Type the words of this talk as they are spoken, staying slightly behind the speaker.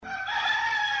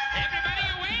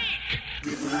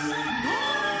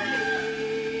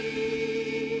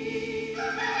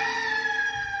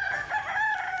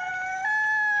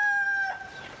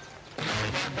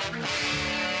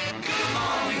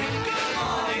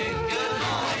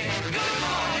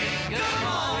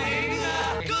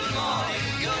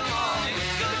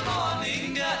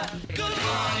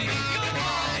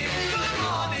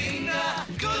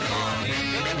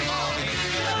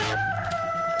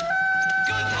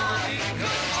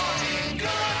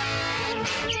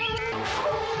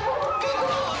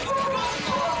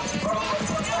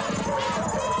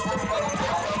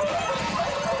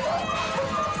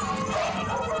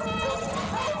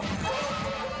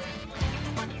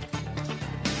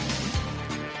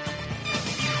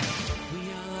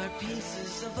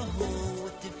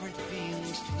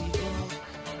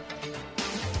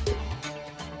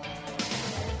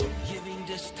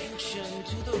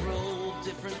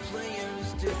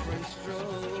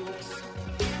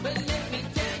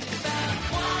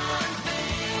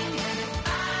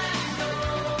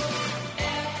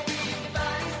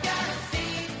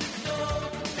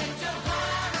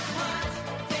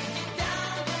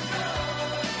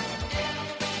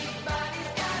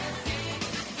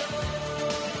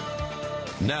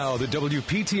Now, the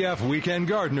WPTF Weekend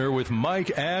Gardener with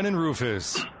Mike, Ann, and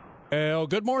Rufus. Well,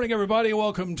 good morning, everybody.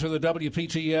 Welcome to the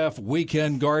WPTF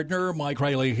Weekend Gardener. Mike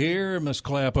Rayleigh here, Miss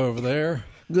Clapp over there.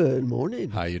 Good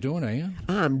morning. How you doing, Ann?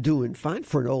 I'm doing fine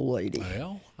for an old lady.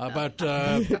 Well, how about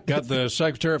got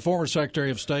the former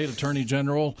Secretary of State, Attorney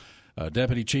General,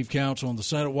 Deputy Chief Counsel on the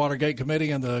Senate Watergate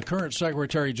Committee, and the current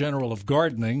Secretary General of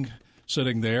Gardening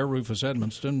sitting there, Rufus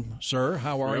Edmonston. Sir,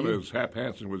 how are you? Well, as Hap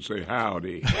Hansen would say,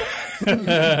 howdy.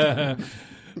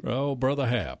 Oh, Brother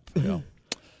Hap. Yeah.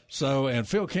 So, and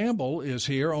Phil Campbell is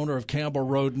here, owner of Campbell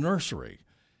Road Nursery.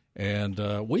 And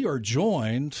we are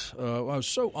joined, I was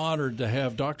so honored to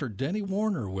have Dr. Denny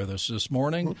Warner with us this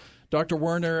morning. Dr.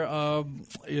 Warner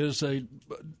is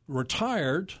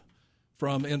retired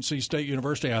from NC State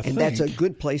University, I think. And that's a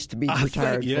good place to be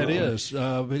retired from. Yeah, it is.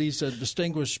 But he's a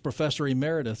distinguished professor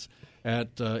emeritus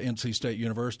at NC State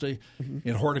University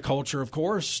in horticulture, of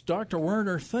course. Dr.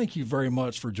 Warner, thank you very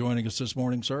much for joining us this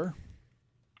morning, sir.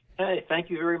 Hey, thank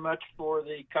you very much for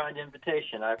the kind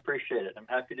invitation. I appreciate it. I'm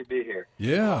happy to be here.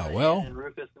 Yeah, well, and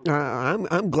Rufus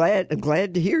I'm glad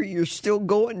to hear you're still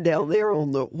going down there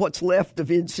on the what's left of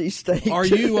NC State. Are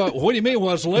you? What do you mean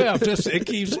what's left?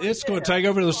 It's going to take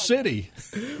over the city.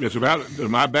 It's about in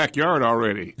my backyard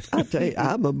already. I tell you,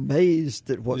 I'm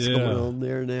amazed at what's going on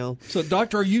there now. So,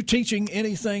 Doctor, are you teaching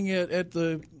anything at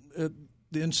the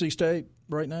NC State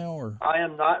right now, or? I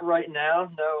am not right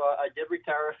now. No, I did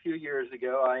retire a few years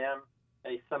ago. I am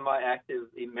a semi-active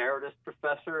emeritus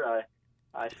professor.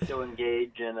 I still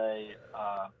engage in a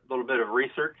little bit of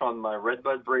research on my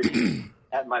redbud breeding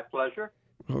at my pleasure.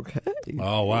 Okay.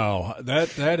 Oh, wow.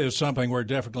 That is something we're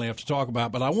definitely have to talk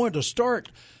about. But I wanted to start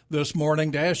this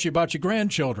morning to ask you about your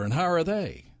grandchildren. How are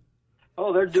they?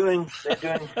 Oh, they're doing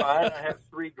fine. I have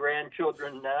 3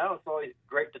 grandchildren now. It's always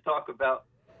great to talk about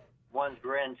one's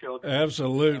grandchildren.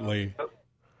 Absolutely.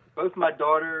 Both my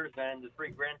daughters and the 3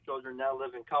 grandchildren now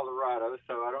live in Colorado,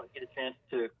 so I don't get a chance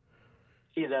to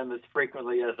see them as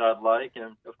frequently as I'd like.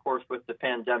 And, of course, with the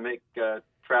pandemic,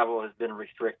 travel has been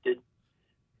restricted.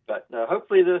 But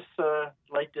hopefully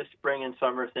late this spring and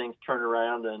summer, things turn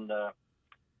around and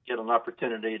get an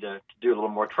opportunity to do a little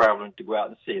more traveling to go out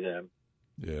and see them.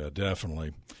 Yeah,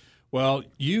 definitely. Well,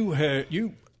 you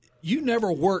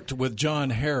never worked with John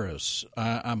Harris,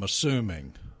 I'm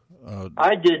assuming.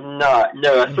 I did not.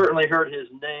 No, I certainly heard his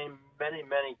name many,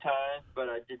 many times, but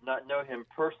I did not know him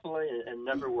personally and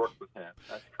never worked with him.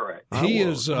 That's correct. We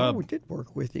did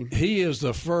work with him. He is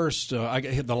the first,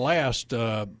 the last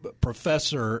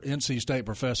professor, NC State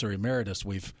professor emeritus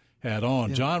we've had on.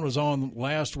 Yeah. John was on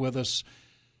last with us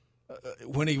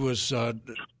when he was,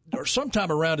 or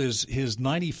sometime around his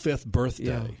 95th birthday.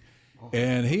 Yeah.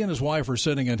 And he and his wife were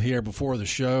sitting in here before the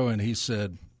show, and he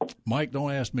said, "Mike,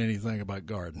 don't ask me anything about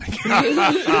gardening."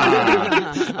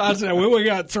 I said, "Well, we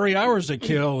got 3 hours to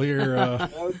kill here,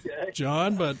 okay.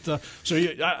 John." But so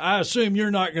I assume you're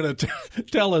not going to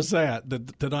tell us that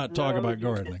to not talk about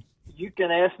gardening. You can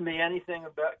ask me anything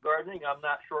about gardening. I'm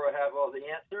not sure I have all the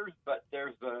answers, but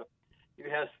you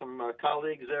have some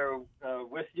colleagues there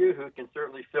with you who can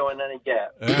certainly fill in any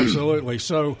gaps. Absolutely.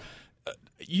 So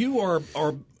you are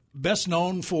best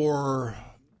known for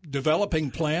developing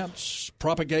plants,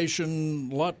 propagation,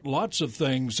 lots of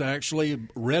things, actually,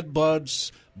 red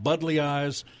buds,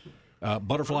 budleyias,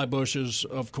 butterfly bushes,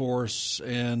 of course,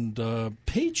 and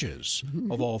peaches,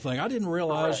 of all things. I didn't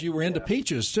realize you were into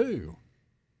peaches, too.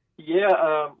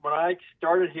 Yeah, when I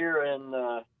started here in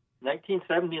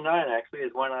 1979 actually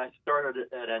is when I started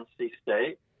at NC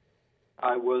State.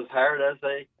 I was hired as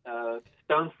a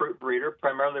stone fruit breeder,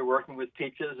 primarily working with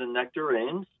peaches and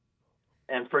nectarines.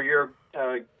 And for your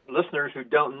listeners who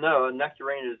don't know, a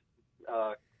nectarine is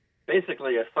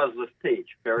basically a fuzzless peach,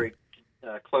 very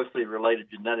closely related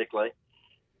genetically.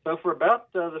 So for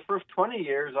about the first 20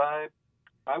 years,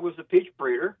 I was a peach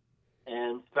breeder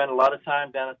and spent a lot of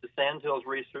time down at the Sandhills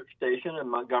Research Station in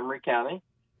Montgomery County,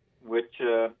 which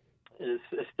is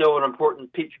still an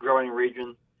important peach growing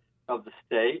region of the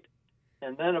state.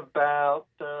 And then about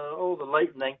the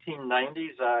late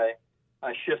 1990s,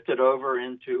 I shifted over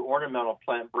into ornamental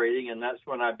plant breeding, and that's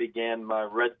when I began my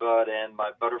redbud and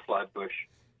my butterfly bush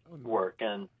work.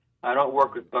 And I don't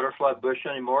work with butterfly bush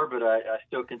anymore, but I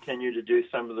still continue to do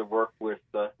some of the work with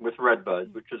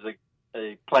redbud, which is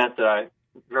a plant that I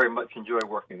very much enjoy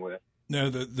working with. Now,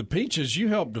 the peaches, you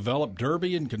helped develop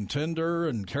Derby and Contender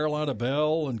and Carolina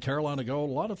Belle and Carolina Gold,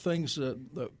 a lot of things,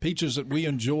 the peaches that we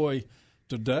enjoy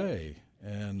today.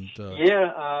 And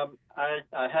I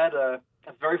had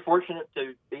I'm very fortunate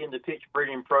to be in the peach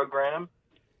breeding program.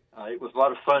 It was a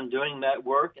lot of fun doing that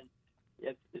work, and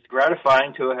it's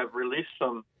gratifying to have released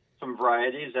some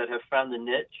varieties that have found a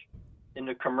niche in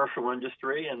the commercial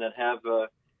industry and that have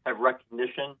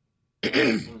recognition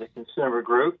in the consumer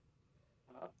group.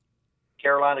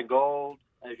 Carolina Gold,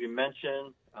 as you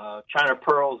mentioned, China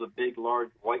Pearl is a big, large,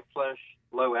 white flesh,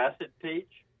 low acid peach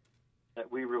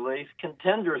that we release.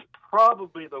 Contender is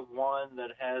probably the one that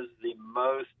has the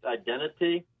most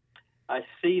identity. I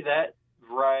see that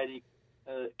variety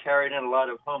carried in a lot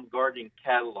of home gardening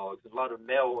catalogs. A lot of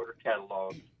mail order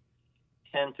catalogs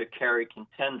tend to carry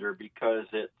Contender because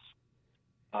it's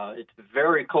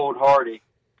very cold hardy,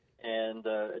 and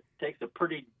it takes a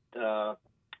pretty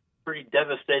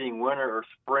devastating winter or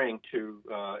spring to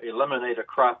eliminate a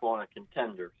crop on a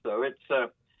Contender. So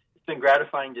it's been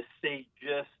gratifying to see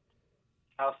just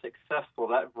how successful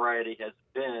that variety has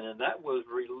been, and that was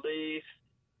released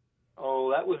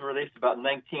about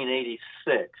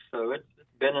 1986. So it's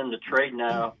been in the trade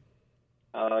now,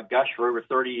 for over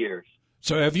 30 years.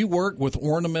 So have you worked with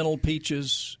ornamental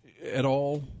peaches at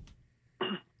all?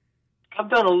 I've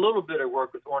done a little bit of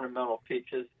work with ornamental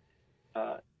peaches,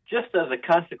 just as a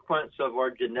consequence of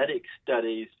our genetic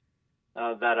studies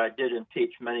that I did in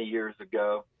peach many years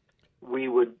ago. We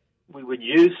would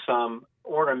use some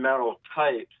ornamental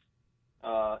types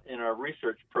in our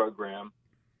research program,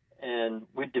 and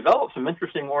we developed some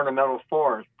interesting ornamental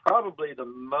forms. Probably the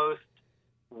most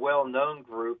well-known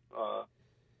group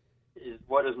is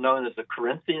what is known as the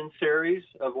Corinthian series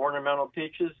of ornamental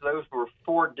peaches. Those were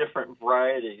 4 different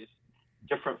varieties,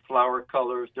 different flower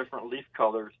colors, different leaf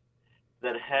colors,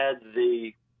 that had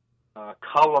the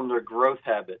columnar growth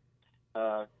habit.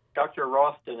 Dr.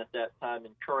 Ralston at that time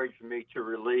encouraged me to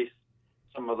release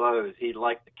some of those. He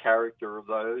liked the character of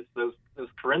those. Those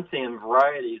Corinthian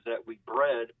varieties that we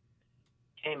bred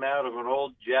came out of an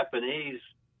old Japanese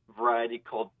variety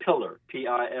called Pillar,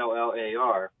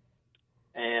 Pillar,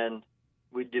 and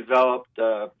we developed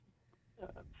 4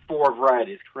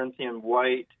 varieties: Corinthian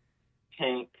White,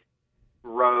 Pink,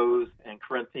 Rose, and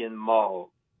Corinthian Mauve.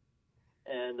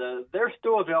 And they're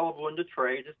still available in the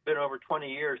trade. It's been over 20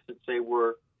 years since they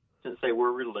were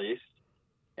released.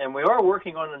 And we are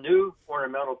working on a new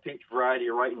ornamental peach variety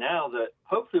right now that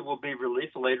hopefully will be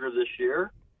released later this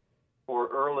year or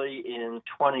early in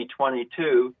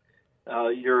 2022.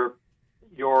 Your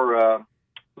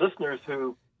listeners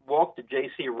who walk the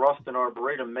J.C. Rustin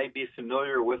Arboretum may be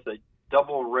familiar with a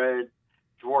double red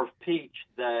dwarf peach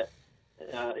that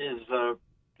is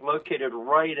located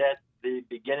right at the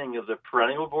beginning of the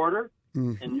perennial border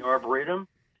in the Arboretum.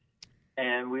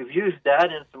 And we've used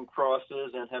that in some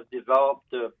crosses and have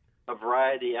developed a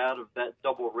variety out of that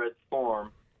double red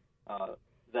form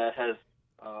that has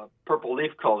purple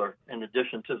leaf color in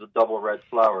addition to the double red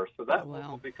flowers. So that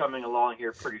will be coming along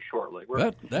here pretty shortly.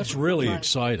 That's really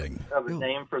exciting. Have a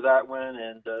name for that one,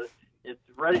 and it's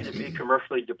ready to be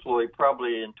commercially deployed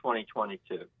probably in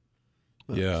 2022.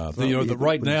 Yeah,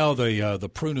 right now the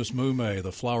Prunus mume,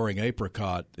 the flowering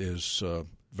apricot, is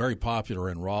very popular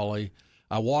in Raleigh.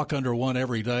 I walk under one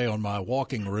every day on my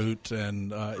walking route,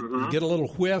 and you get a little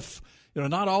whiff.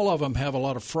 Not all of them have a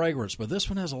lot of fragrance, but this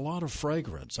one has a lot of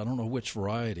fragrance. I don't know which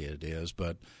variety it is,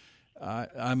 but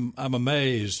I'm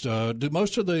amazed. Do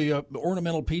most of the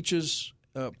ornamental peach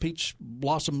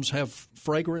blossoms have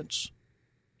fragrance?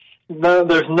 No,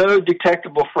 there's no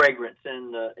detectable fragrance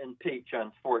in peach,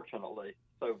 unfortunately.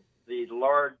 So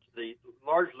largely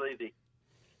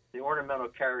the ornamental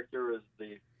character is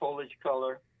the foliage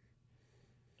color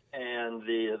and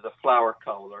the flower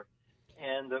color,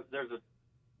 and there's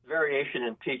variation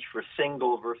in peach for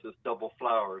single versus double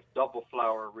flowers. Double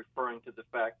flower referring to the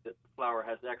fact that the flower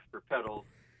has extra petals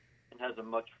and has a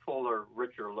much fuller,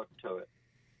 richer look to it.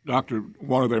 Dr.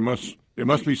 Warner, there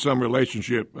must be some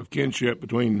relationship of kinship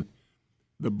between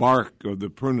the bark of the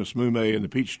Prunus mume and the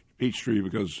peach tree,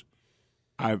 because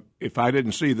if I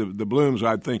didn't see the blooms,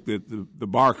 I'd think that the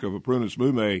bark of a Prunus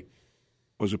mume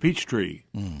was a peach tree.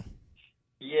 Mm.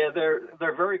 Yeah, they're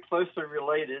very closely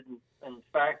related. In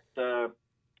fact, I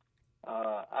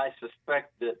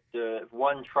suspect that if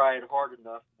one tried hard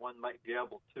enough, one might be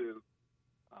able to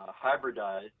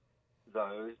hybridize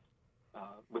those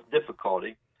with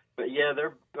difficulty. But yeah,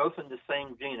 they're both in the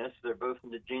same genus. They're both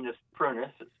in the genus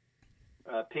Prunus.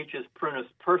 Peach is Prunus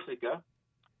persica,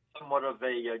 somewhat of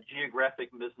a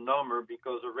geographic misnomer,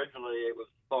 because originally it was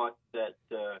thought that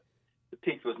the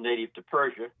peach was native to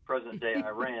Persia, present-day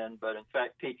Iran, but in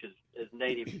fact peach is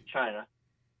native to China.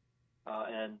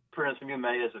 And Prunus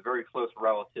mume is a very close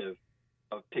relative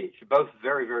of peach. Both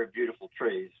very, very beautiful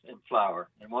trees in flower.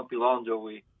 And it won't be long until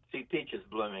we see peaches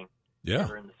blooming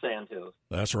here in the sandhills.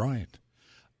 That's right.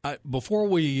 Before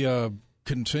we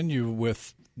continue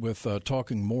with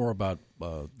talking more about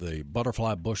the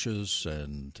butterfly bushes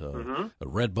and the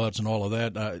red buds and all of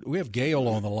that, we have Gail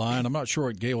on the line. I'm not sure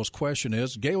what Gail's question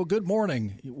is. Gail, good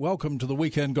morning. Welcome to the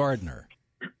Weekend Gardener.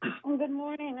 Well, good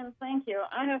morning, and thank you.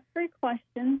 I have 3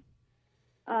 questions.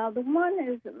 The one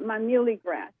is my muhly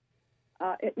grass.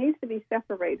 It needs to be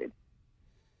separated.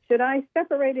 Should I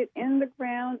separate it in the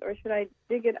ground, or should I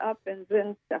dig it up and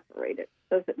then separate it?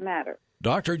 Does it matter?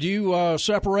 Doctor, do you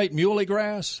separate muhly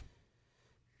grass?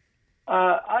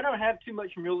 I don't have too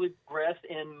much muhly grass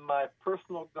in my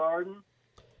personal garden.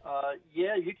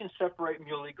 Yeah, you can separate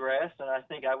muhly grass, and I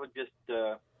think I would just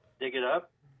dig it up,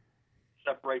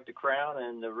 separate the crown,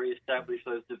 and reestablish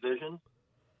those divisions.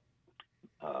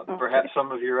 Perhaps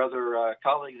some of your other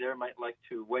colleagues there might like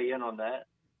to weigh in on that.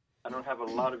 I don't have a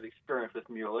lot of experience with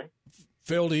muhly.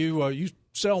 Phil, do you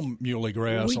sell muhly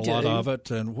grass? We do. Lot of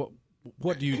it, and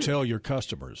what do you tell your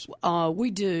customers? We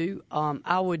do.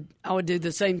 I would do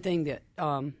the same thing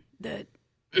that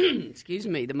excuse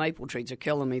me, the maple trees are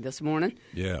killing me this morning.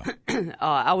 Yeah.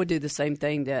 I would do the same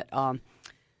thing that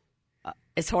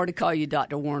it's hard to call you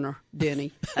Dr. Warner,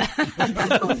 Denny. So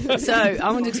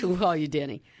I'm just going to call you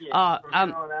Denny. Yeah, from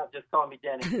here on out, just call me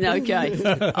Denny.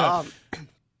 Okay.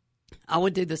 I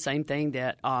would do the same thing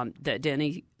that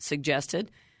Denny suggested.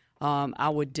 I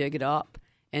would dig it up,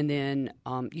 and then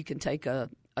you can take a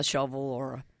shovel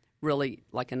or really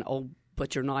like an old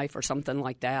butcher knife or something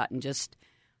like that, and just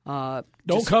don't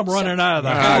come running out of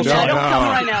the house. Don't come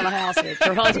running out of the house. It's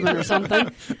your husband or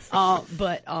something.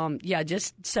 But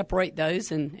just separate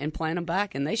those and plant them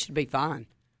back, and they should be fine.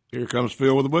 Here comes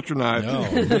Phil with a butcher knife. No,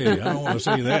 I don't want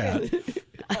to see that.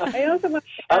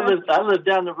 I live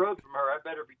down the road from her. I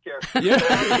better be careful.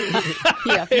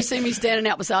 Yeah, if you see me standing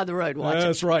out beside the road, watch it.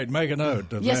 That's right. Make a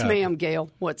note of Yes, that. ma'am, Gail.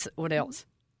 What else?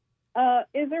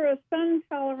 Is there a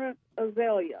sun-tolerant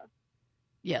azalea?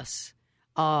 Yes.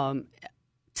 To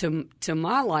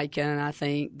my liking, I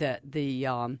think that the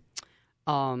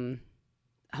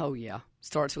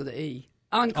starts with an E.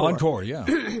 Encore, yeah.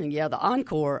 Yeah, the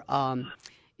Encore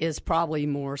is probably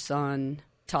more sun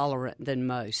tolerant than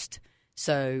most.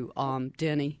 So,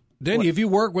 Denny, have you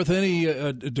worked with any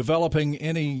developing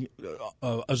any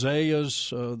azaleas,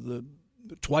 the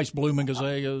twice blooming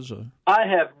azaleas? I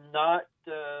have not.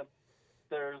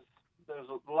 There's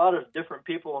a lot of different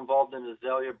people involved in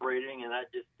azalea breeding, and I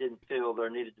just didn't feel there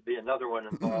needed to be another one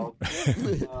involved. I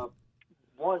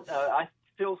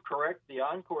feel correct. The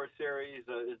Encore series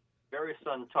is very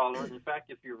sun tolerant. In fact,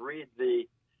 if you read the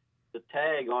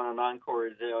tag on an Encore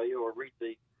azalea or read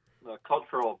the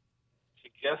cultural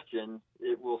suggestion,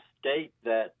 it will state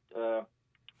that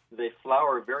they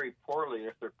flower very poorly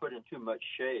if they're put in too much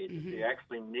shade. Mm-hmm. They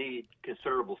actually need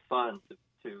considerable sun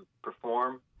to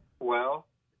perform well.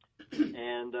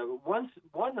 And one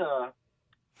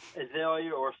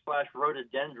azalea or /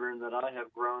 rhododendron that I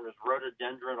have grown is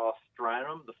Rhododendron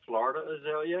austranum, the Florida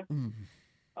azalea.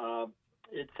 Mm-hmm.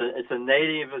 It's a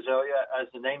native azalea, as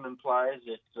the name implies.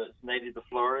 It's native to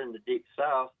Florida in the deep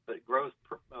south, but it grows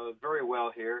very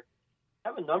well here. I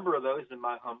have a number of those in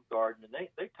my home garden, and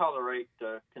they tolerate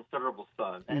considerable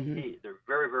sun and heat. They're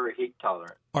very, very heat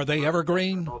tolerant. Are they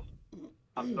evergreen?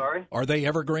 I'm sorry? Are they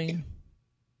evergreen?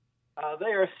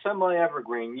 They are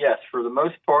semi-evergreen, yes. For the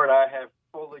most part, I have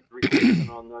foliage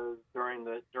retention on those during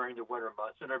the winter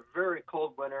months. In a very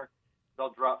cold winter,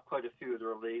 they'll drop quite a few of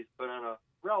their leaves, but in a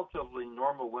relatively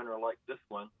normal winter like this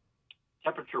one,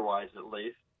 temperature-wise at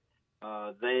least,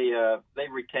 they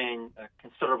retain a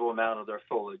considerable amount of their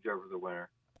foliage over the winter.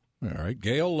 All right,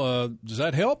 Gail, does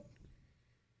that help?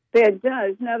 It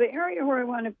does. Now, the area where I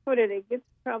want to put it, it gets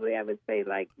probably, I would say,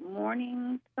 like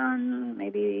morning sun,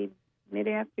 maybe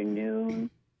mid-afternoon.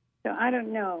 So I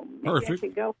don't know. Maybe Perfect. I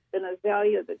could go with an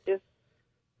azalea that's just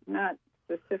not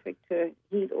specific to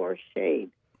heat or shade.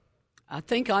 I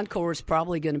think Encore is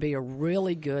probably going to be a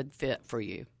really good fit for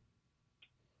you.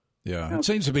 Yeah, it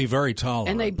seems to be very tolerant.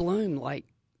 And they bloom like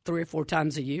 3 or 4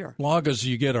 times a year. Long as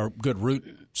you get a good root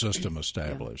system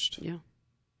established. Yeah.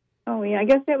 Oh, yeah. I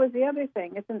guess that was the other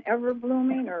thing. It's an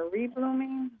ever-blooming or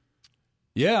reblooming.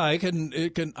 Yeah, it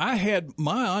can. I had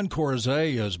my Encore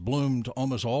azaleas bloomed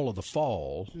almost all of the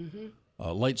fall,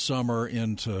 late summer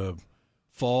into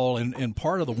fall and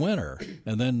part of the winter,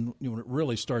 and then when it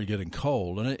really started getting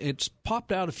cold, and it's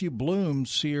popped out a few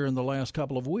blooms here in the last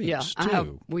couple of weeks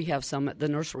too. We have some at the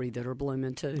nursery that are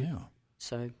blooming too. Yeah.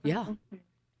 So yeah.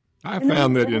 I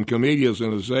found that in camellias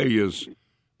and azaleas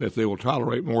that they will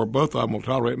tolerate more. Both of them will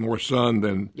tolerate more sun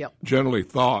than generally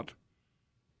thought.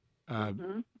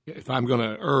 If I'm going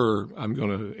to err, I'm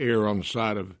going to err on the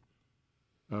side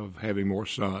of having more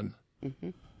sun.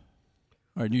 All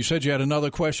right, you said you had another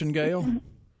question, Gail?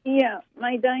 Yeah,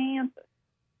 my dianthus.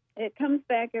 It comes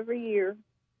back every year,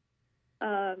 but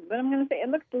I'm going to say it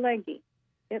looks leggy.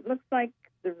 It looks like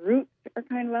the roots are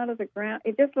kind of out of the ground.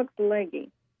 It just looks leggy.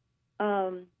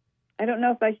 I don't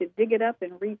know if I should dig it up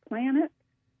and replant it,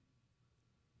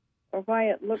 or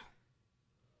why it looks.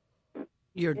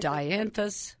 Your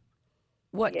dianthus,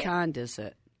 what kind is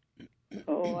it?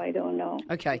 Oh, I don't know.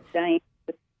 Okay. Dianthus.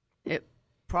 It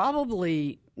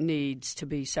probably needs to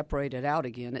be separated out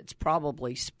again. It's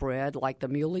probably spread like the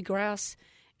muhly grass,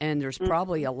 and there's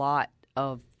probably a lot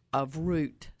of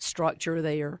root structure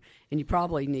there, and you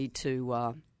probably need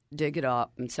to dig it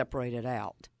up and separate it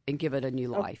out and give it a new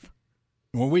life.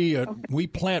 When we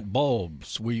plant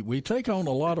bulbs, we take on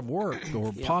a lot of work,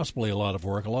 or possibly a lot of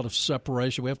work, a lot of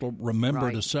separation. We have to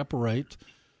remember to separate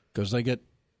because they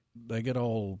get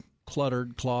all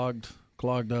cluttered,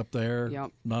 clogged up there.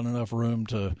 Yep. Not enough room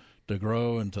to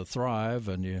grow and to thrive,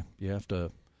 and you have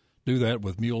to do that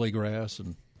with muhly grass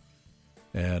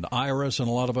and iris and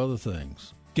a lot of other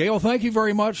things. Gail, thank you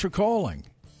very much for calling.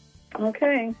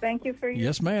 Okay, thank you for your.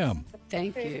 Yes, ma'am.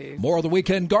 Thank you. More of the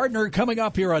Weekend Gardener coming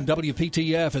up here on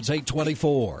WPTF. It's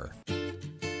 8:24.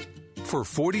 For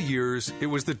 40 years, it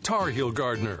was the Tar Heel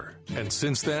Gardener. And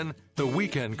since then, the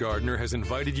Weekend Gardener has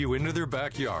invited you into their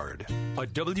backyard. A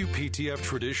WPTF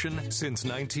tradition since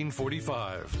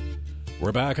 1945.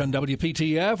 We're back on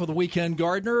WPTF with the Weekend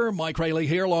Gardener. Mike Rayleigh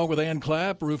here, along with Ann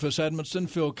Clapp, Rufus Edmondson,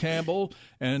 Phil Campbell,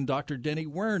 and Dr. Denny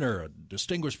Werner, a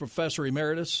distinguished professor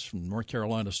emeritus from North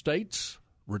Carolina State,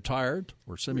 retired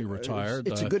or semi-retired.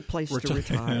 It's a good place to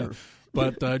retire.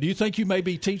 But do you think you may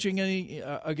be teaching any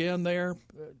again there?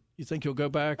 You think you'll go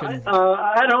back? And...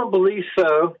 I don't believe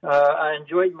so. I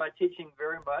enjoyed my teaching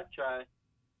very much.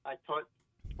 I taught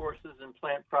courses in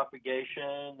plant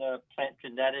propagation, plant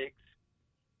genetics,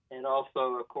 and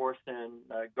also a course in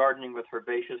gardening with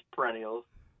herbaceous perennials.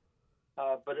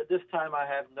 But at this time, I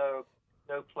have no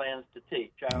plans to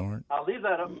teach. I'll leave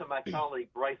that up to my colleague,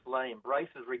 Bryce Lane. Bryce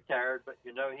is retired, but,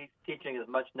 he's teaching as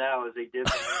much now as he did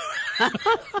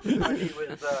when he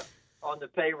was on the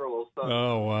payroll. So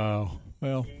oh, wow.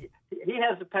 Well, he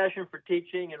has a passion for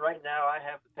teaching, and right now I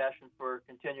have the passion for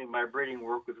continuing my breeding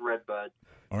work with Redbud.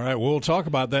 All right, we'll talk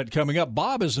about that coming up.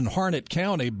 Bob is in Harnett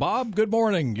County. Bob, good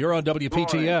morning. You're on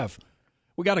WPTF.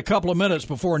 We got a couple of minutes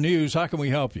before news. How can we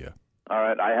help you? All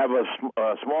right, I have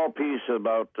a small piece,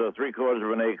 about 3/4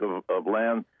 of an acre of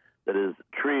land that is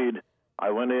treed.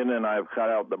 I went in and I've cut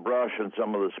out the brush and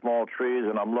some of the small trees,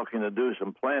 and I'm looking to do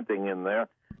some planting in there.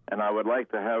 And I would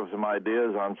like to have some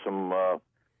ideas on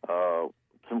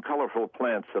some colorful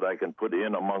plants that I can put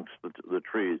in amongst the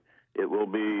trees. It will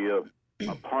be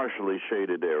a partially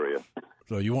shaded area.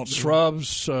 So you want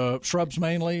shrubs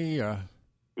mainly? Well,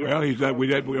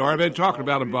 we already been talking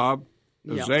about them, Bob.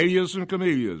 Azaleas and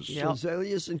camellias. Yep.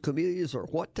 Azaleas and camellias are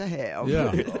what to have.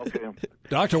 Yeah. Okay.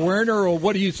 Dr. Werner,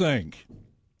 what do you think?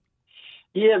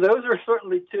 Yeah, those are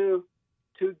certainly two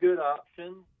good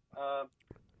options.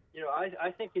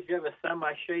 I think if you have a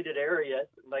semi-shaded area,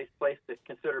 it's a nice place to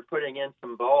consider putting in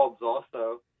some bulbs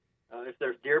also. If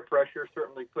there's deer pressure,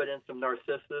 certainly put in some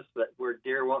narcissus where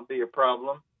deer won't be a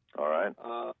problem. All right.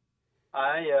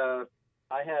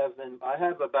 I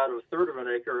have about 1/3 of an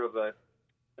acre of a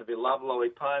loblolly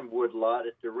pine wood lot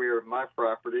at the rear of my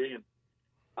property, and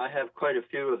I have quite a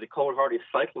few of the cold hardy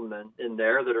cyclamen in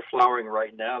there that are flowering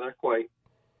right now. They're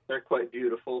quite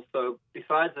beautiful. So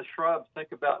besides the shrubs,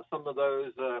 think about some of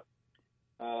those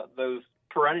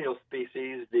perennial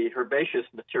species, the herbaceous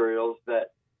materials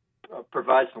that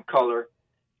provide some color.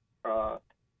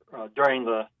 during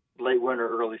the late winter,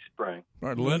 early spring.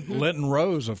 Right. Linton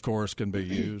Rose, of course, can be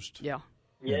used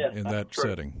in that true.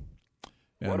 setting.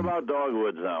 What about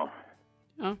dogwoods now?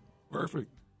 Oh. Perfect.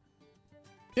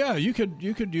 Yeah, you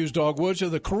could use dogwoods.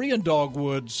 The Korean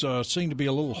dogwoods seem to be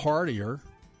a little hardier,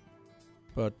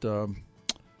 but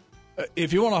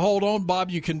if you want to hold on, Bob,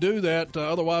 you can do that.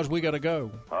 Otherwise, we got to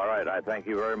go. All right, I thank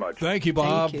you very much. Thank you,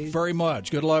 Bob, Thank you. very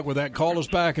much. Good luck with that. Call us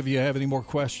back if you have any more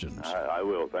questions. I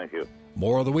will, thank you.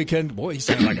 More of the weekend. Boy, he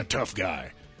sounds like a tough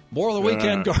guy. More of the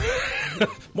weekend.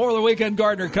 More of the Weekend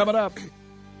Gardener coming up.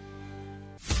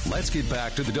 Let's get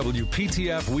back to the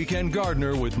WPTF Weekend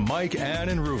Gardener with Mike, Ann,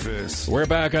 and Rufus. We're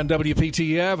back on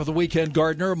WPTF with the Weekend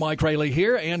Gardener. Mike Rayleigh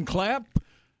here, and Clapp,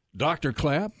 Dr.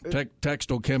 Clapp,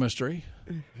 textile chemistry.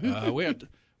 We have a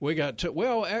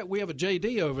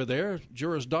JD over there,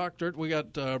 Juris Doctorate. We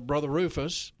got Brother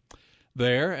Rufus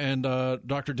there, and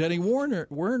Dr. Denny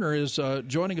Werner is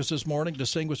joining us this morning,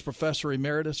 Distinguished Professor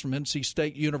Emeritus from NC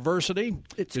State University.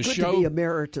 It's good to be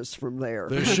emeritus from there.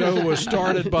 The show was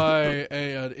started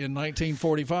in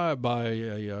 1945 by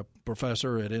a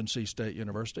professor at NC State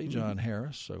University, John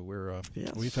Harris. So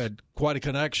we've had quite a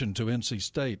connection to NC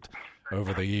State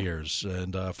over the years.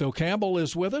 And Phil Campbell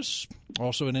is with us,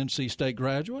 also an NC State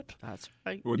graduate. That's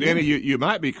right. Well, Danny, you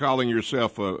might be calling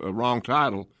yourself a wrong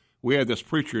title. We had this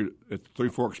preacher at Three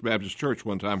Forks Baptist Church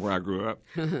one time where I grew up,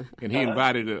 and he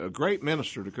invited a great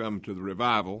minister to come to the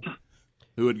revival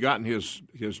who had gotten his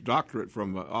doctorate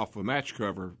from off a match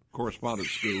cover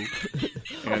correspondence school.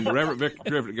 And the Reverend Victor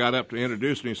Griffith got up to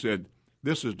introduce me and said,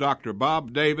 "This is Dr.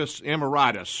 Bob Davis,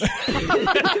 Emeritus."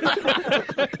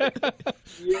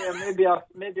 Yeah,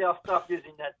 maybe I'll stop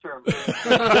using that term.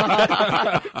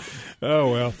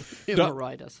 Oh, well.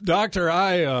 Emeritus. Doctor,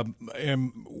 I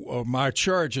my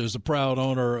church is the proud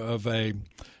owner of a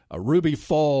Ruby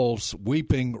Falls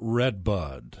weeping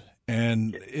redbud.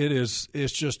 And it's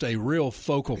just a real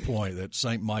focal point at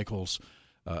St. Michael's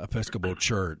Episcopal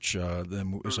Church.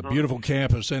 It's a beautiful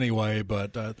campus anyway,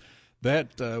 but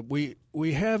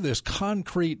we have this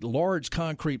large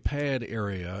concrete pad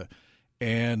area,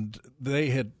 and they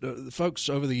had folks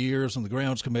over the years on the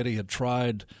grounds committee had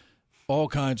tried all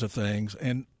kinds of things.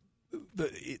 And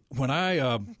when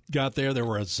I got there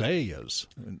were azaleas.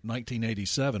 In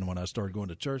 1987, when I started going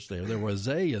to church there were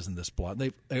azaleas in this plot.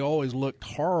 They always looked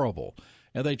horrible,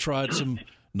 and they tried some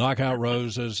knockout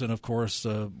roses, and of course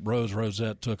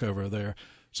rosette took over there.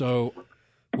 So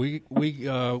we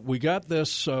got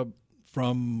this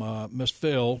from Miss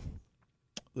Phil,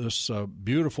 this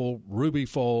beautiful Ruby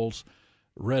Falls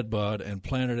redbud, and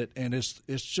planted it, and it's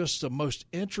just the most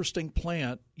interesting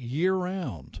plant year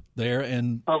round there,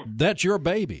 and that's your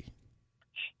baby.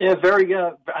 Yeah, very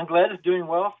good. I'm glad it's doing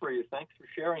well for you. Thanks for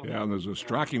sharing. Yeah, that. and there's a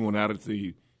striking one out at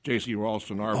the J.C.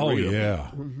 Ralston Arboretum. Oh,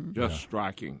 yeah. Just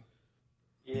striking.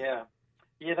 Yeah,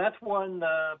 that's one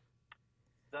that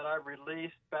I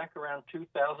released back around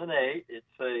 2008. It's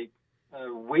a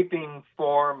weeping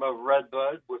form of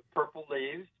redbud with purple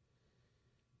leaves,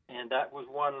 and that was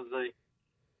one of the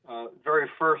very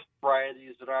first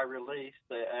varieties that I released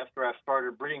after I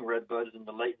started breeding redbuds in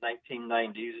the late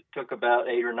 1990s. It took about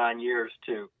 8 or 9 years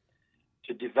to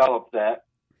develop that,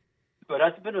 but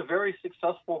that's been a very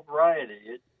successful variety.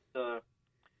 It's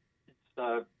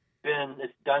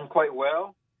done quite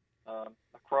well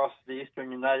across the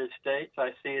eastern United States. I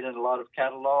see it in a lot of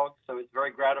catalogs, so it's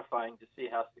very gratifying to see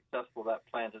how successful that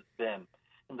plant has been.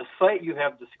 And the site you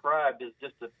have described is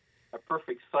just a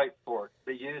perfect site for it.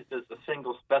 They used as a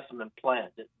single specimen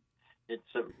plant. It's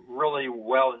really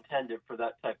well intended for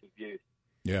that type of use.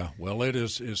 Yeah, well, it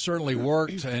certainly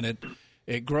worked, and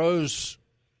it grows.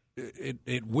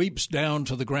 It weeps down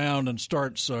to the ground and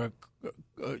starts,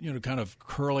 kind of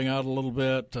curling out a little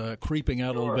bit, creeping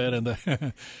out a little bit,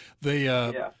 and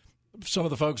some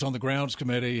of the folks on the grounds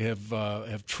committee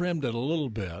have trimmed it a little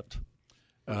bit.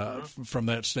 From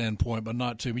that standpoint, but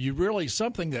not too.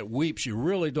 Something that weeps, you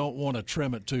really don't want to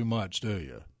trim it too much, do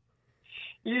you?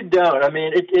 You don't. I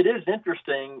mean, it is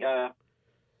interesting.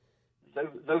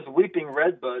 Those weeping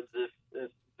redbuds,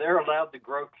 if they're allowed to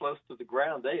grow close to the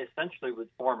ground, they essentially would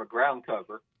form a ground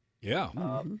cover. Yeah.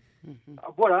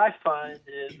 What I find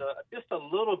is just a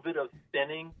little bit of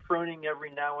thinning, pruning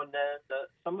every now and then.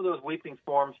 Some of those weeping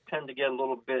forms tend to get a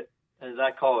little bit, as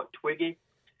I call it, twiggy.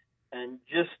 And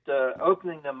just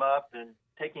opening them up and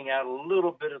taking out a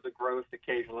little bit of the growth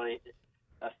occasionally,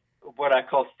 what I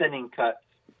call thinning cuts,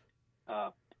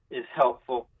 is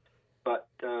helpful. But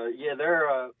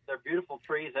they're beautiful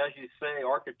trees, as you say.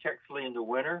 Architecturally in the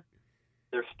winter,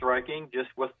 they're striking just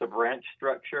with the branch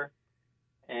structure,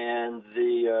 and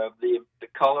the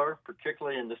color,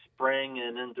 particularly in the spring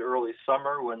and into early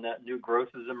summer when that new growth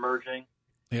is emerging.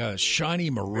 Yeah, shiny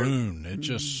maroon. It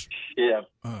just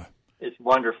it's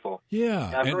wonderful.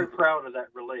 Yeah, I'm very proud of that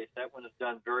release. That one is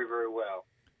done very, very well.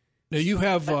 Now you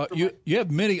have you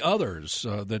have many others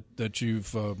that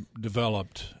you've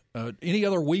developed. Any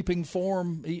other weeping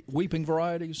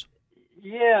varieties?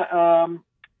 Yeah,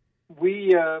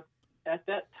 we at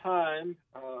that time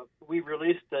we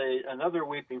released another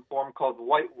weeping form called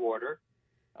Whitewater.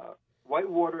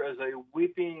 Whitewater is a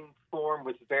weeping form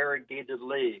with variegated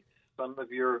leaves. Some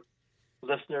of your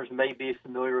listeners may be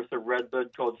familiar with a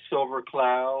redbud called Silver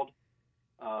Cloud,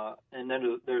 and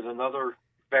then there's another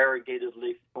variegated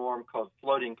leaf form called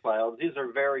Floating Cloud. These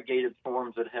are variegated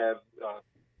forms that have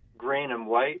green and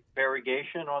white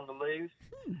variegation on the leaves.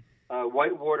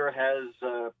 Whitewater has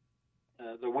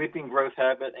the weeping growth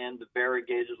habit and the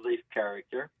variegated leaf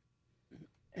character.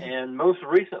 And most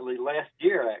recently, last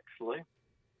year actually,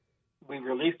 we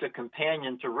released a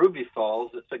companion to Ruby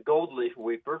Falls. It's a gold leaf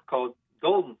weeper called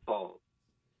Golden Falls.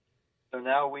 So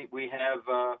now we have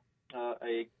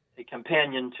a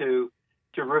companion to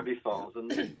Ruby Falls.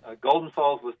 And Golden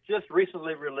Falls was just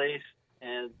recently released,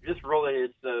 and it's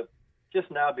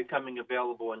just now becoming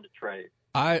available in the trade.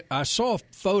 I saw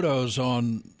photos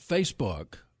on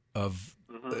Facebook of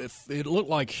it looked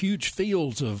like huge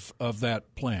fields of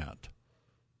that plant,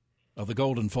 of the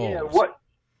Golden Falls. What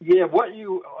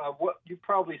you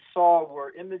probably saw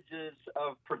were images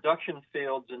of production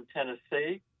fields in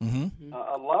Tennessee. Mm-hmm.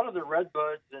 A lot of the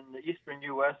redbuds in the eastern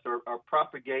U.S. are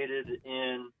propagated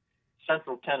in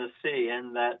central Tennessee,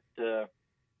 and that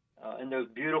in those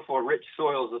beautiful, rich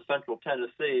soils of central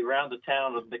Tennessee, around the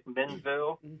town of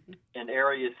McMinnville and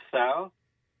areas south.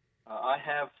 I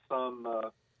have some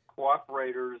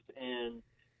cooperators in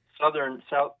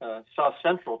south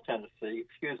central Tennessee,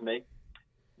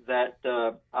 that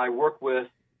I work with.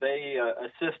 They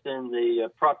assist in the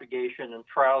propagation and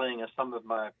trialing of some of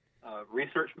my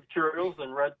research materials in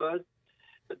redbuds,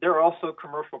 but they're also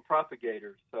commercial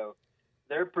propagators. So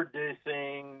they're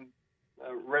producing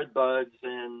redbuds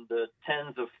in the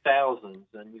tens of thousands,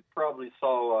 and you probably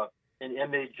saw an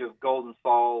image of Golden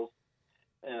Falls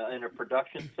in a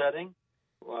production setting,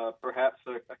 perhaps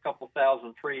a couple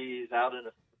thousand trees out in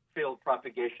a field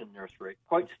propagation nursery.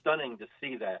 Quite stunning to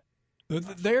see that.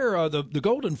 There, the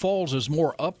Golden Falls is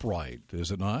more upright,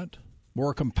 is it not?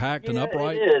 More compact and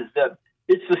upright? It is.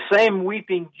 It's the same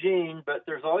weeping gene, but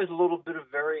there's always a little bit of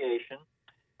variation.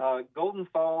 Golden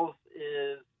Falls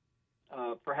is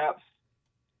perhaps,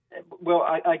 well,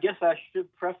 I guess I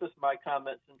should preface my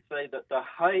comments and say that the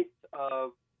height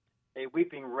of a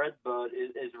weeping redbud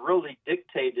is really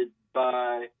dictated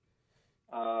by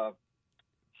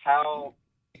how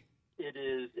it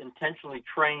is intentionally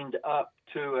trained up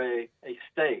to a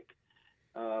stake.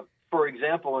 For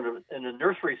example, in a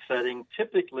nursery setting,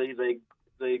 typically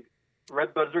the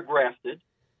redbuds are grafted.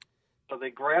 So they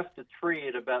graft the tree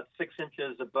at about 6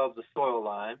 inches above the soil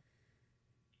line.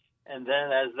 And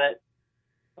then as that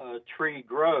tree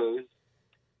grows,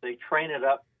 they train it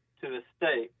up to a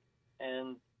stake.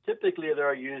 And typically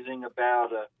they're using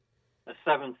about a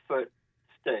 7-foot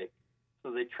stake.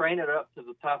 So they train it up to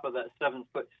the top of that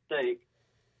 7-foot stake,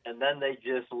 and then they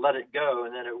just let it go,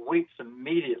 and then it weeps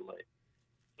immediately.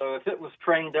 So if it was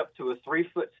trained up to a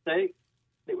 3-foot stake,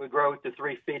 it would grow to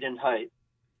 3 feet in height.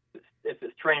 If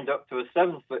it's trained up to a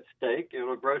 7-foot stake, it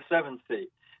will grow 7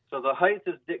 feet. So the height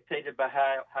is dictated by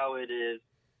how it is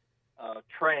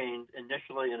trained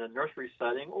initially in a nursery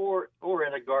setting or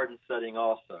in a garden setting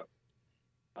also.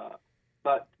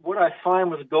 But what I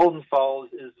find with Golden Falls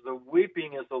is the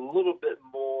weeping is a little bit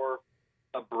more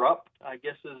abrupt, I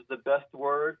guess is the best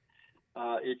word.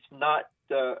 It's not,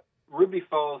 Ruby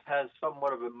Falls has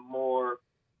somewhat of a more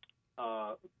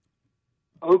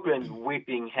open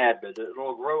weeping habit. It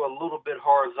will grow a little bit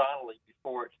horizontally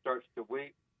before it starts to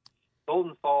weep.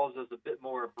 Golden Falls is a bit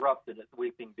more abrupt in its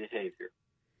weeping behavior.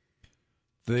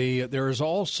 There is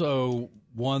also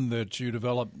one that you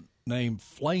developed named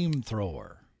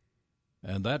Flamethrower,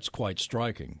 and that's quite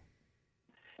striking.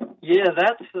 Yeah,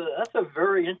 that's a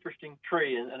very interesting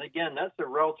tree, and again, that's a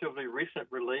relatively recent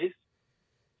release,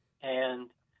 and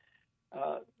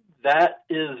that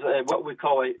is what we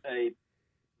call a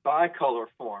bicolor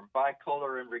form,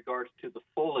 bicolor in regards to the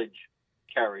foliage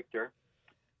character.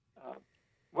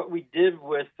 What we did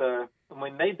with when we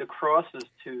made the crosses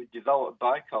to develop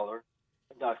bicolor,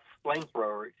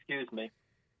 Flamethrower,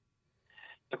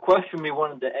 the question we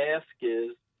wanted to ask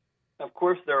is, of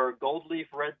course, there are gold leaf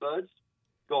redbuds,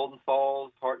 Golden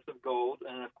Falls, Hearts of Gold,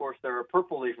 and of course there are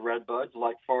purple leaf redbuds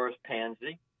like Forest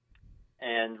Pansy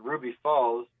and Ruby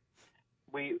Falls.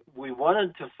 we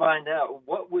wanted to find out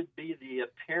what would be the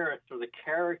appearance or the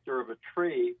character of a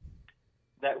tree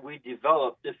that we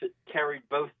developed if it carried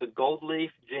both the gold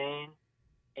leaf gene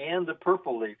and the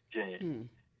purple leaf gene.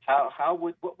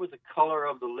 What would the color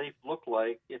of the leaf look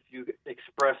like if you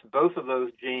express both of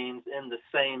those genes in the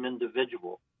same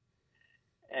individual?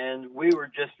 And we were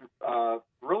just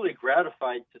really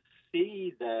gratified to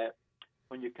see that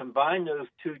when you combine those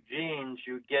two genes,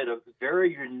 you get a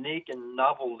very unique and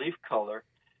novel leaf color,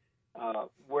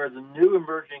 where the new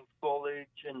emerging foliage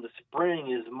in the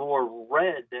spring is more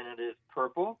red than it is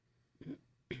purple.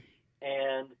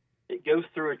 And it goes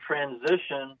through a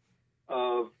transition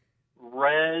of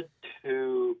red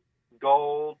to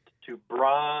gold to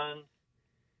bronze.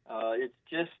 It's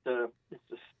just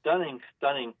it's a stunning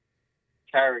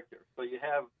character. So you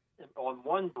have on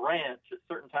one branch at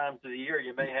certain times of the year,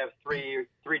 you may have three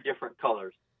different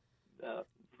colors.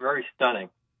 Very stunning.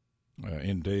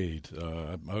 Indeed.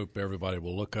 I hope everybody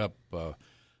will look up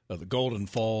the Golden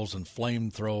Falls and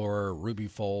Flamethrower, Ruby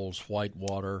Falls,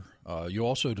 Whitewater. You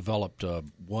also developed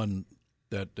one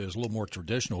that is a little more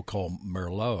traditional called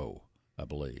Merlot, I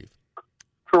believe.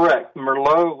 Correct.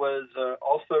 Merlot was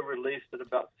also released at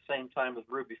about the same time as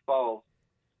Ruby Falls.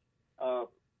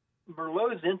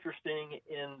 Merlot is interesting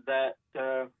in that,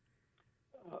 I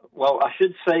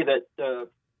should say that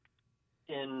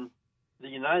in the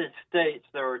United States,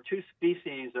 there are two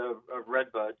species of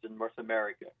redbuds in North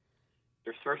America.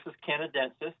 There's Cercis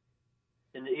canadensis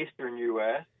in the eastern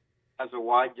U.S., has a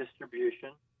wide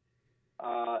distribution.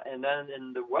 And then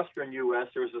in the western U.S.,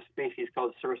 there's a species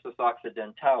called Cercis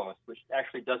occidentalis, which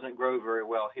actually doesn't grow very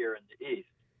well here in the east.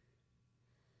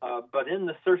 But in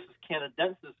the Cercis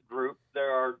canadensis group,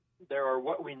 there are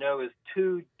what we know as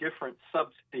two different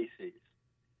subspecies,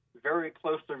 very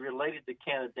closely related to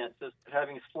canadensis, but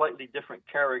having slightly different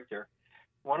character.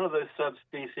 One of those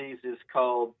subspecies is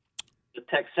called the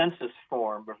texensis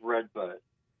form of redbud.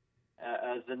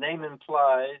 As the name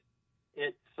implies,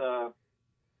 the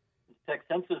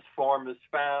texensis form is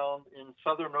found in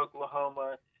southern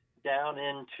Oklahoma down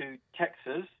into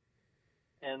Texas.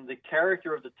 And the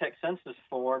character of the texensis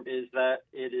form is that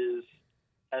it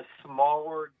has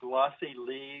smaller, glossy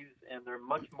leaves, and they're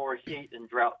much more heat and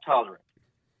drought tolerant.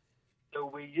 So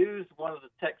we used one of the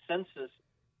texensis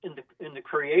in the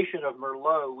creation of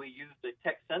Merlot. We used a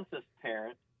texensis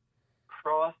parent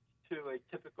crossed to a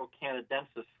typical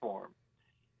canadensis form.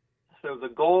 So the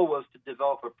goal was to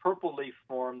develop a purple leaf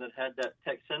form that had that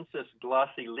texensis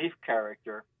glossy leaf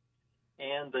character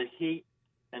and the heat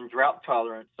and drought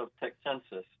tolerance of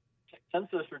texensis.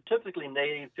 Texensis are typically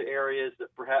native to areas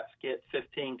that perhaps get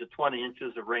 15 to 20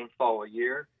 inches of rainfall a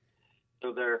year.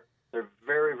 So they're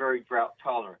very, very drought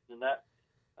tolerant. And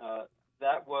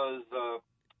that was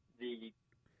the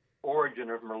origin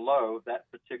of Merlot, that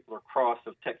particular cross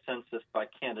of texensis by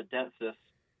canadensis.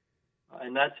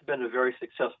 And that's been a very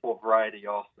successful variety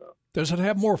also. Does it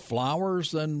have more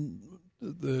flowers than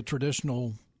the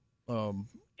traditional?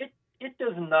 It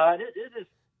does not. It is.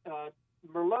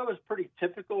 Merlot is pretty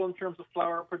typical in terms of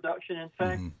flower production. In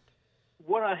fact,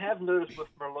 what I have noticed with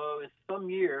Merlot is some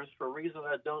years, for reasons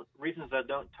I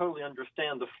don't totally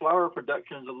understand, the flower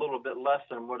production is a little bit less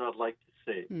than what I'd like to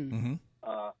see. Mm-hmm.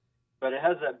 But it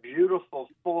has that beautiful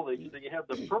foliage. So you have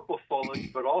the purple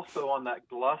foliage, but also on that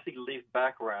glossy leaf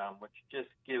background, which just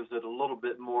gives it a little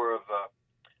bit more of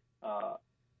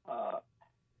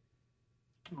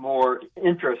more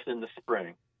interest in the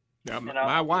spring. Yeah,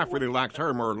 my wife really likes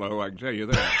her Merlot, I can tell you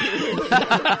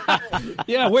that.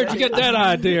 Yeah, where'd you get that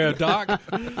idea, Doc?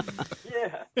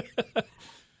 Yeah.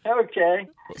 Okay.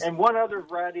 And one other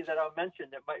variety that I'll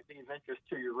mention that might be of interest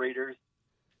to your readers.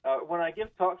 When I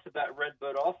give talks about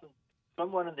redbud, often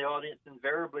someone in the audience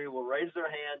invariably will raise their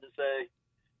hand and say,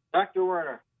 Dr.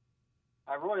 Werner,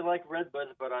 I really like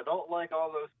redbuds, but I don't like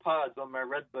all those pods on my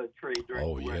redbud tree during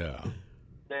the winter. Yeah.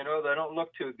 They don't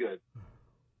look too good.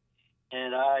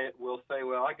 And I will say,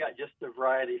 well, I got just a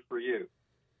variety for you.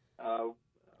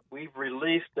 We've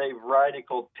released a variety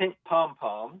called Pink Pom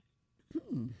Poms,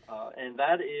 and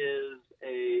that is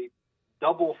a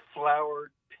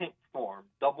double-flowered pink form.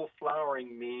 Double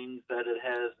flowering means that it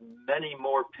has many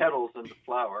more petals in the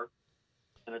flower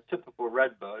than a typical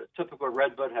redbud. A typical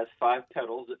redbud has 5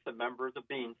 petals. It's a member of the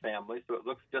bean family, so it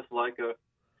looks just like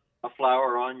a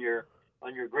flower on your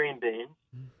green beans.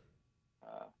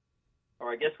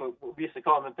 Or I guess what we used to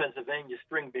call them in Pennsylvania,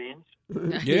 string beans.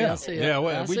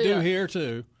 We do here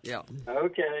too. Yeah.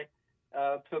 Okay.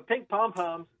 So pink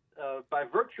pom-poms, by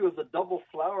virtue of the double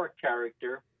flower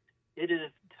character, it is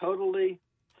totally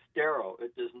sterile.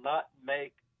 It does not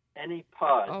make any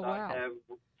pods. Oh, wow.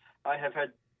 I have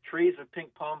had trees of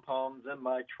pink pom-poms in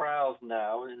my trials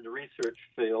now in the research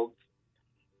fields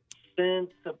since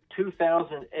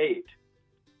 2008.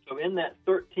 So in that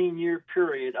 13-year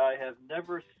period, I have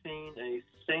never seen a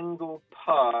single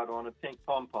pod on a pink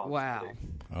pom-pom Wow. tree.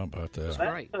 How about that? That's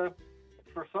great.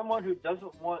 For someone who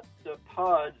doesn't want the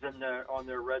pods on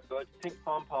their red buds, pink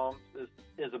pom-poms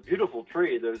is a beautiful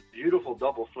tree. Those beautiful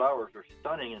double flowers are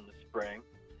stunning in the spring.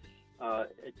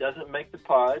 It doesn't make the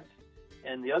pods.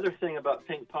 And the other thing about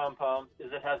pink pom-poms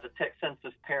is it has a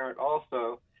Texensis parent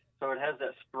also, so it has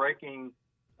that striking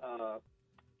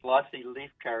glossy leaf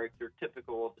character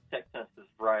typical of the Texensis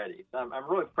variety. So I'm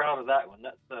really proud of that one.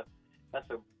 That's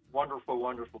a wonderful,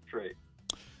 wonderful tree.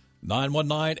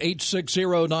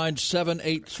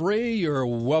 919-860-9783. You're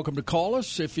welcome to call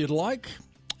us if you'd like.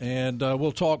 And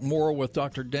we'll talk more with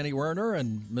Dr. Denny Werner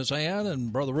and Miss Ann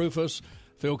and Brother Rufus.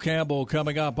 Phil Campbell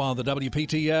coming up on the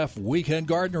WPTF Weekend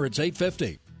Gardener. It's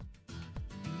 8:50.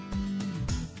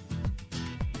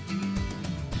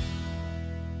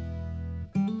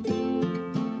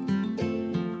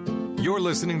 You're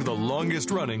listening to the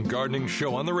longest-running gardening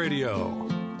show on the radio.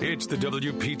 It's the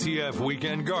WPTF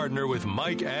Weekend Gardener with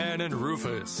Mike, Ann, and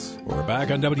Rufus. We're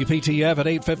back on WPTF at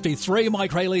 8:53.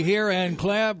 Mike Raley here, Ann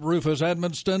Clapp, Rufus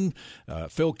Edmonston.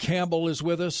 Phil Campbell is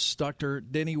with us. Dr.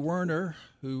 Denny Werner,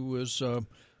 who was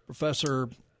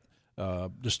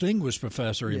distinguished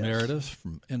professor emeritus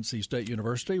from NC State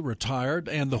University, retired,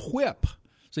 and the whip.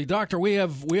 See, Doctor, we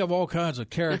have all kinds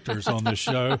of characters on this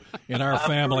show in our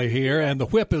family here, and the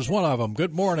whip is one of them.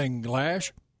 Good morning,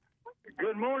 Lash.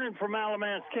 Good morning from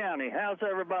Alamance County. How's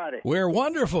everybody? We're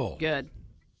wonderful. Good.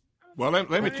 Well, let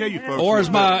me tell you, folks. Or as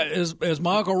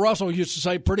my Uncle Russell used to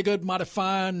say, pretty good, mighty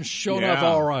fine, sure enough,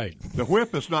 all right. The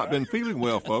whip has not been feeling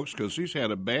well, folks, because he's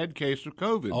had a bad case of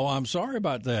COVID. Oh, I'm sorry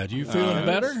about that. You feeling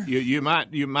better? You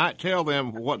might tell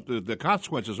them what the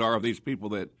consequences are of these people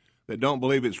that don't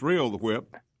believe it's real, the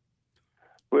whip.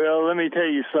 Well, let me tell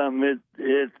you something.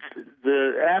 It's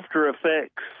the after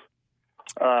effects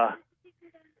are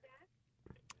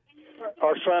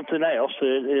something else.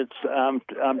 I'm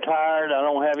tired. I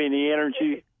don't have any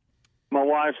energy. My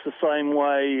wife's the same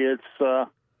way. It's the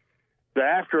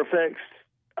after effects,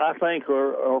 I think,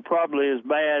 are probably as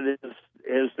bad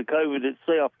as the COVID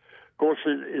itself. Of course,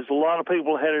 it's a lot of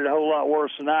people had it a whole lot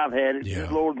worse than I've had it. Yeah.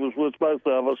 The Lord was with both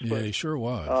of us. Yeah, he sure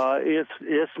was.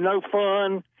 It's no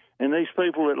fun, and these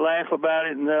people that laugh about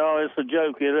it, no, it's a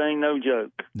joke. It ain't no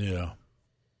joke. Yeah,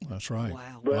 that's right.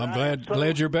 Wow. Well, I'm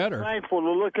glad you're better. Thankful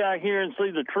to look out here and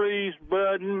see the trees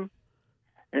budding,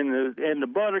 and the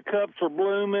buttercups are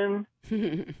blooming.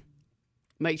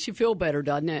 Makes you feel better,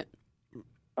 doesn't it?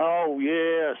 Oh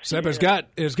yes. Except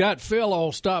it's got Phil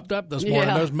all stopped up this morning.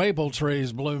 Yeah. Those maple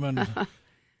trees blooming,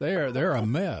 they're a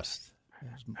mess.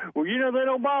 Well, they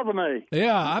don't bother me.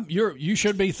 Yeah, you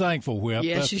should be thankful, Whip.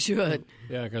 Yes, you should.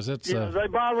 Yeah, because it's they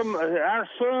bother me. Our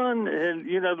son and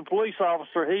the police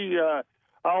officer. He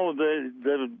all of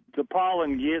the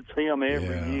pollen gets him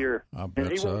every year. I bet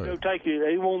and he so. won't go take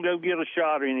it. He won't go get a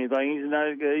shot or anything. He's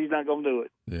not going to do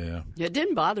it. Yeah. It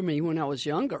didn't bother me when I was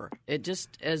younger. It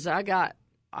just, as I got,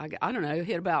 I don't know,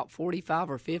 hit about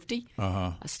 45 or 50,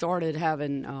 I started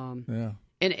having,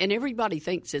 and everybody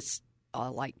thinks it's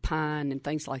like pine and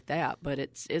things like that, but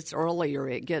it's earlier.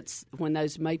 It gets when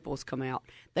those maples come out.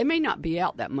 They may not be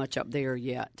out that much up there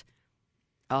yet.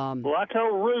 Well, I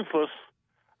told Rufus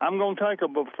I'm going to take a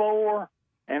before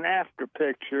and after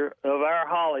picture of our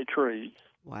holly trees.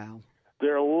 Wow.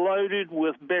 They're loaded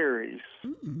with berries.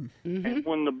 Mm-hmm. And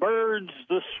when the birds,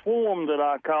 the swarm that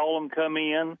I call them, come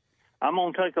in, I'm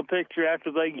going to take a picture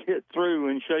after they get through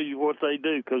and show you what they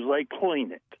do because they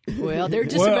clean it. Well, they're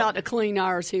just about to clean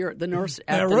ours here at the nursery.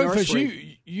 Rufus,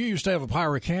 you used to have a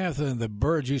pyracantha, and the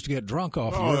birds used to get drunk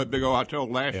off Oh, you. that big old! I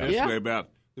told Lash yesterday about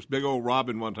this big old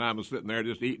robin. One time was sitting there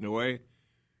just eating away.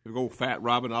 Big old fat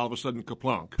robin, all of a sudden,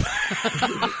 kaplunk.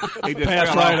 He just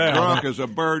Passed fell right off out. drunk as a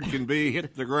bird can be,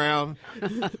 hit the ground,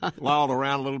 lolled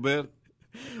around a little bit.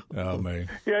 Oh, man.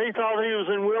 Yeah, he thought he was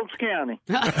in Wilkes County.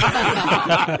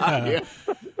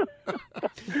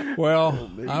 Well,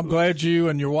 I'm glad you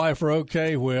and your wife are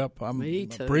okay, Whip. Me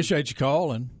too. Appreciate you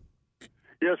calling.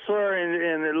 Yes, sir,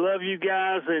 and I love you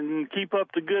guys, and keep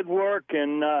up the good work,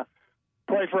 and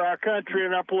pray for our country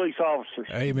and our police officers.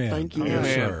 Amen. Thank you. Yes,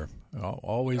 Amen. sir.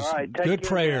 Always All right, take good care,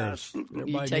 prayers. guys.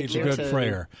 Everybody take needs a care, good too.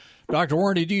 prayer. Dr.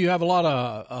 Warney, do you have a lot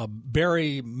of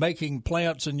berry-making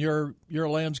plants in your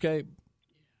landscape?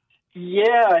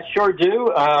 Yeah, I sure do.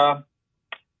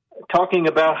 Talking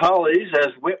about hollies, as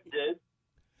Whip did,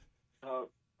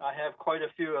 I have quite a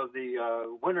few of the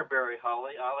winterberry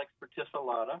holly, Ilex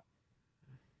verticillata.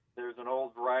 There's an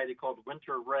old variety called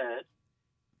Winter Red.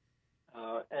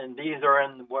 and these are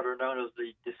in what are known as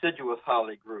the deciduous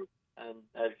holly group. And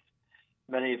as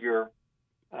many of your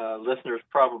listeners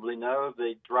probably know,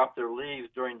 they drop their leaves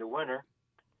during the winter,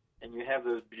 and you have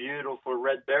those beautiful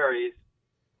red berries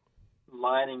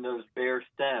lining those bare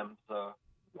stems,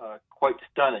 quite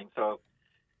stunning. So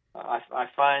I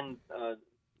find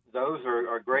those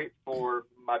are great for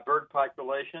my bird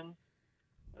population.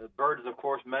 Birds, of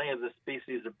course, many of the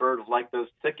species of birds like those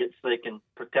thickets they can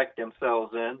protect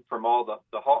themselves in from all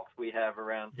the hawks we have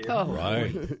around here. Oh,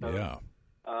 right. So, yeah.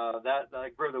 That I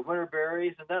grow the winter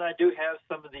berries, and then I do have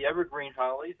some of the evergreen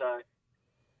hollies. I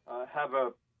have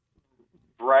a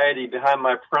variety behind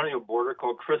my perennial border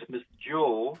called Christmas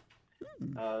Jewel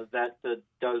that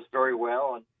does very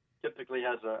well and typically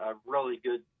has a really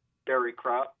good berry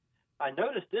crop. I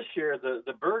noticed this year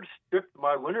the birds stripped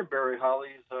my winterberry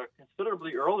hollies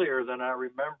considerably earlier than I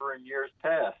remember in years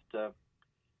past.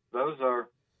 Those are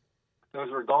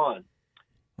gone.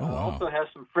 Oh, wow. I also have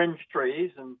some fringe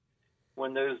trees, and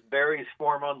when those berries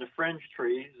form on the fringe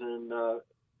trees and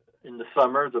in the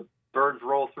summer, the birds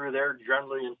roll through there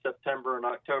generally in September and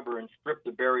October and strip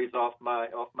the berries off my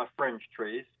fringe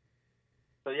trees.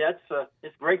 So yeah,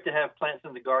 it's great to have plants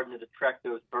in the garden that attract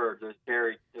those birds, those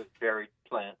berry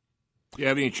plants. Do you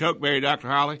have any chokeberry, Dr.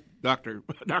 Holly? Dr.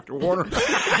 Warner?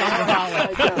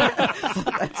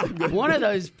 One of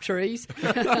those trees.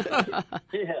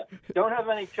 Yeah, don't have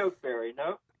any chokeberry,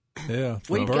 no. Yeah,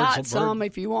 We've got some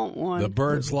if you want one. The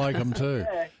birds like them too.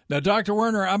 Okay. Now, Dr.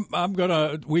 Werner,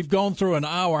 we've gone through an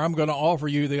hour. I'm gonna offer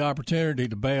you the opportunity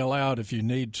to bail out if you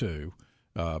need to.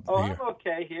 I'm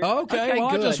okay here. Okay, well,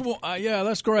 good. yeah,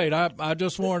 that's great. I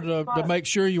just wanted to make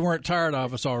sure you weren't tired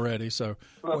of us already. So,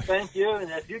 well, thank you.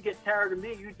 And if you get tired of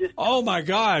me, you just. Oh my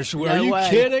gosh, No are you way.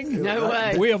 kidding? No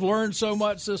way. We have learned so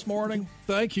much this morning.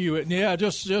 Thank you. And yeah,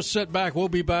 just sit back. We'll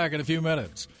be back in a few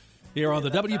minutes here on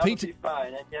the WPT.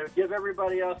 Fine, and give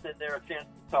everybody else in there a chance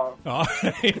to talk. All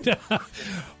right.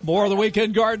 More of the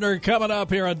Weekend Gardener coming up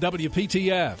here on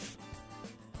WPTF.